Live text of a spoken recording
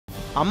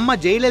అమ్మ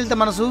జయలలిత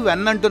మనసు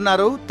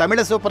వెన్నంటున్నారు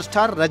తమిళ super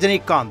star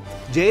Rajinikanth.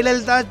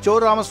 Jayalalithaa చో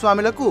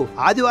రామస్వామిలకు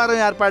ఆదివారం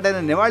ఏర్పాటైన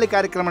నివాళి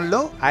కార్యక్రమంలో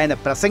ఆయన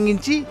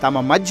ప్రసంగించి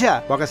తమ మధ్య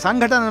ఒక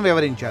సంఘటనను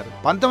వివరించారు.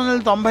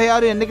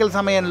 1996 ఎన్నికల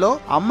సమయంలో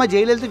అమ్మ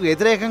జయలలితకు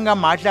వ్యతిరేకంగా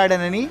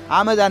మాట్లాడానని,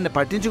 ఆమె దాన్ని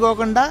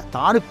పట్టించుకోకుండా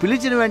తాను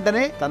పిలిచిన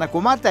వెంటనే తన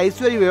కుమార్తె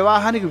ఐశ్వర్య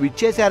వివాహానికి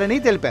విచ్చేశారని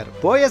తెలిపారు.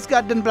 పోయస్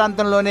గార్డెన్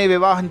ప్రాంతంలోనే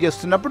వివాహం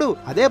చేస్తున్నప్పుడు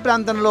అదే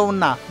ప్రాంతంలో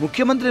ఉన్న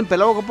ముఖ్యమంత్రిని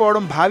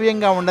పిలవకపోవడం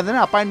భావ్యంగా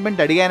ఉండదని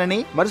అపాయింట్మెంట్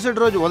అడిగానని,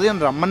 మరుసటి రోజు ఉదయం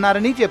రమ్మన్నారని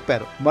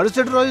చెప్పారు.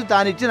 మరుసటి రోజు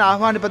తానిచ్చిన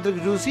ఆహ్వాన పత్రిక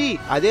చూసి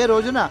అదే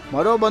రోజున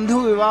మరో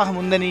బంధువు వివాహం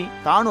ఉందని,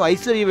 తాను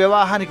ఐశ్వర్య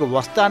వివాహానికి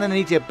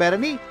వస్తానని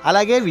చెప్పారని,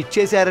 అలాగే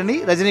విచ్చేశారని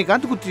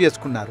రజనీకాంత్ గుర్తు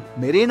చేసుకున్నారు.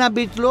 మెరీనా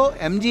బీచ్ లో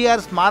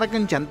ఎంజీఆర్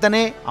స్మారకం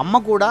చెంతనే అమ్మ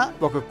కూడా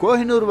ఒక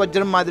కోహినూర్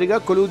వజ్రం మాదిరిగా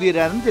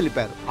కొలువుదీరారని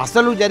తెలిపారు.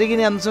 అసలు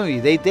జరిగిన అంశం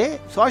ఇదైతే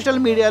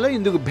సోషల్ మీడియాలో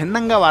ఇందుకు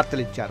భిన్నంగా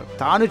వార్తలిచ్చారు.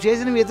 తాను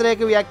చేసిన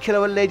వ్యతిరేక వ్యాఖ్యల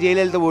వల్లే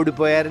జయలలిత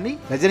ఓడిపోయారని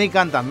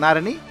రజనీకాంత్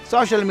అన్నారని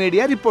సోషల్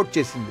మీడియా రిపోర్ట్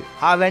చేసింది.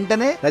 ఆ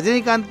వెంటనే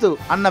రజనీకాంత్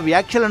అన్న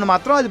వ్యాఖ్యలను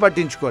మాత్రం అది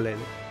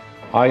పట్టించుకోలేదు.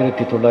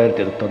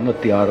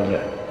 1996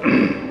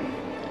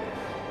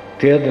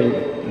 தேர்தல்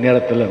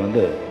நேரத்தில்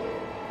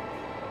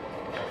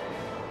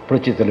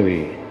புரட்சி தலைவி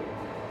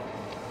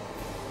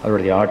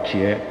அவருடைய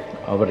ஆட்சியை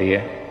அவரையே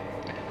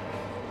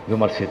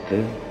விமர்சித்து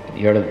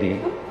எழுதி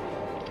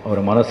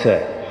அவர் மனசை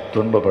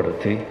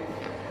துன்பப்படுத்தி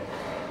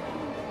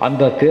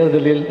அந்த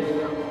தேர்தலில்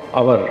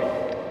அவர்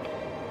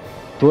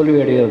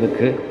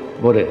தோல்வியடைகிறதுக்கு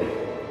ஒரு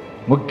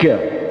முக்கிய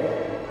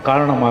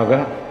காரணமாக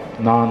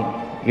நான்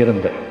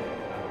இருந்தேன்.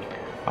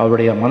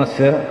 அவருடைய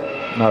மனசை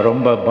நான்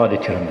ரொம்ப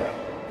பாதிச்சிருந்தேன்.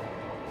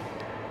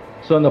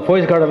 ஸோ அந்த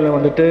போய்ஸ்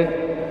கார்டனில்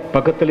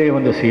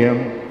பக்கத்துலேயே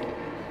சிஎம்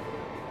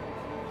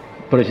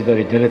புரட்சி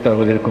தலைவி ஜெயலலிதா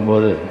அவர்கள்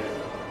இருக்கும்போது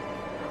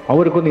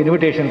அவருக்கு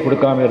இன்விடேஷன்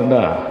கொடுக்காமல்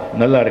இருந்தால்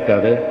நல்லா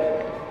இருக்காது.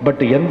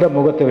 பட் எந்த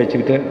முகத்தை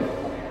வச்சுக்கிட்டு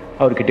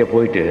அவர்கிட்ட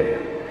போயிட்டு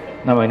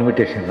நம்ம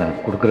இன்விடேஷன் தான்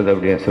கொடுக்குறது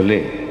அப்படின்னு சொல்லி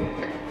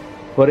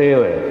ஒரே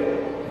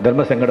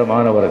தர்ம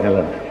சங்கடமான ஒரு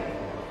நிலை.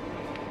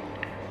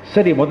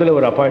 சரி, முதல்ல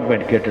ஒரு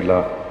அப்பாயின்மெண்ட்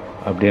கேட்டுடலாம்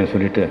அப்படின்னு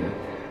சொல்லிட்டு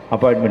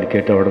அப்பாயின்மெண்ட்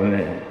கேட்ட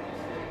உடனே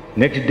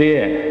நெக்ஸ்ட் டே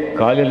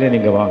காலையில்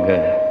நீங்கள் வாங்க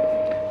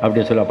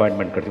அப்படின்னு சொல்லி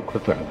அப்பாயின்மெண்ட்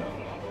கொடுத்தாங்க.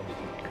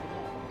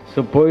 ஸோ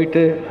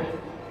போயிட்டு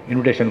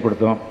இன்விடேஷன்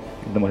கொடுத்தோம்.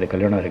 இந்த மாதிரி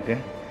கல்யாணம்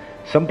இருக்குது,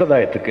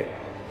 சம்பிரதாயத்துக்கு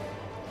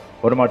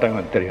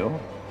வரமாட்டாங்கன்னு தெரியும்,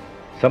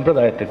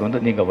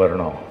 சம்பிரதாயத்துக்கு நீங்கள்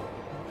வரணும்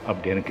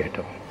அப்படின்னு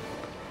கேட்டோம்.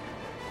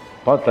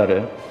 பார்த்தாரு,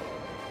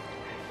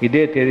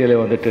 இதே தேதியில்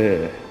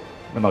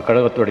நம்ம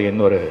கழகத்துடைய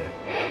இன்னொரு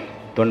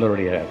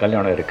தொண்டருடைய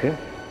கல்யாணம் இருக்குது,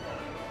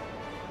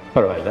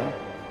 பரவாயில்ல,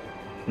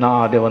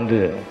 நான் அதை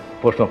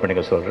போஸ்ட்போன்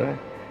பண்ணிக்க சொல்கிறேன்,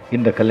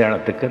 இந்த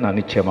கல்யாணத்துக்கு நான்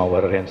நிச்சயமாக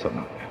வர்றேன்னு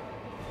சொன்னாங்க.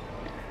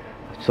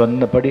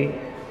 சொன்னபடி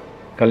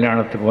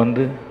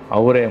கல்யாணத்துக்கு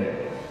அவரே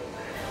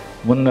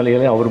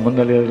அவர்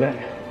முன்னிலையில்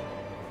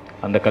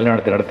அந்த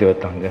கல்யாணத்தை நடத்தி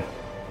வைத்தாங்க.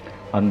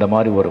 அந்த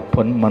மாதிரி ஒரு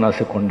பொன்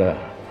மனசு கொண்ட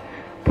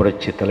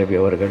புரட்சி தலைவி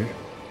அவர்கள்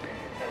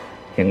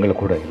எங்கள்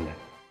கூட இல்லை.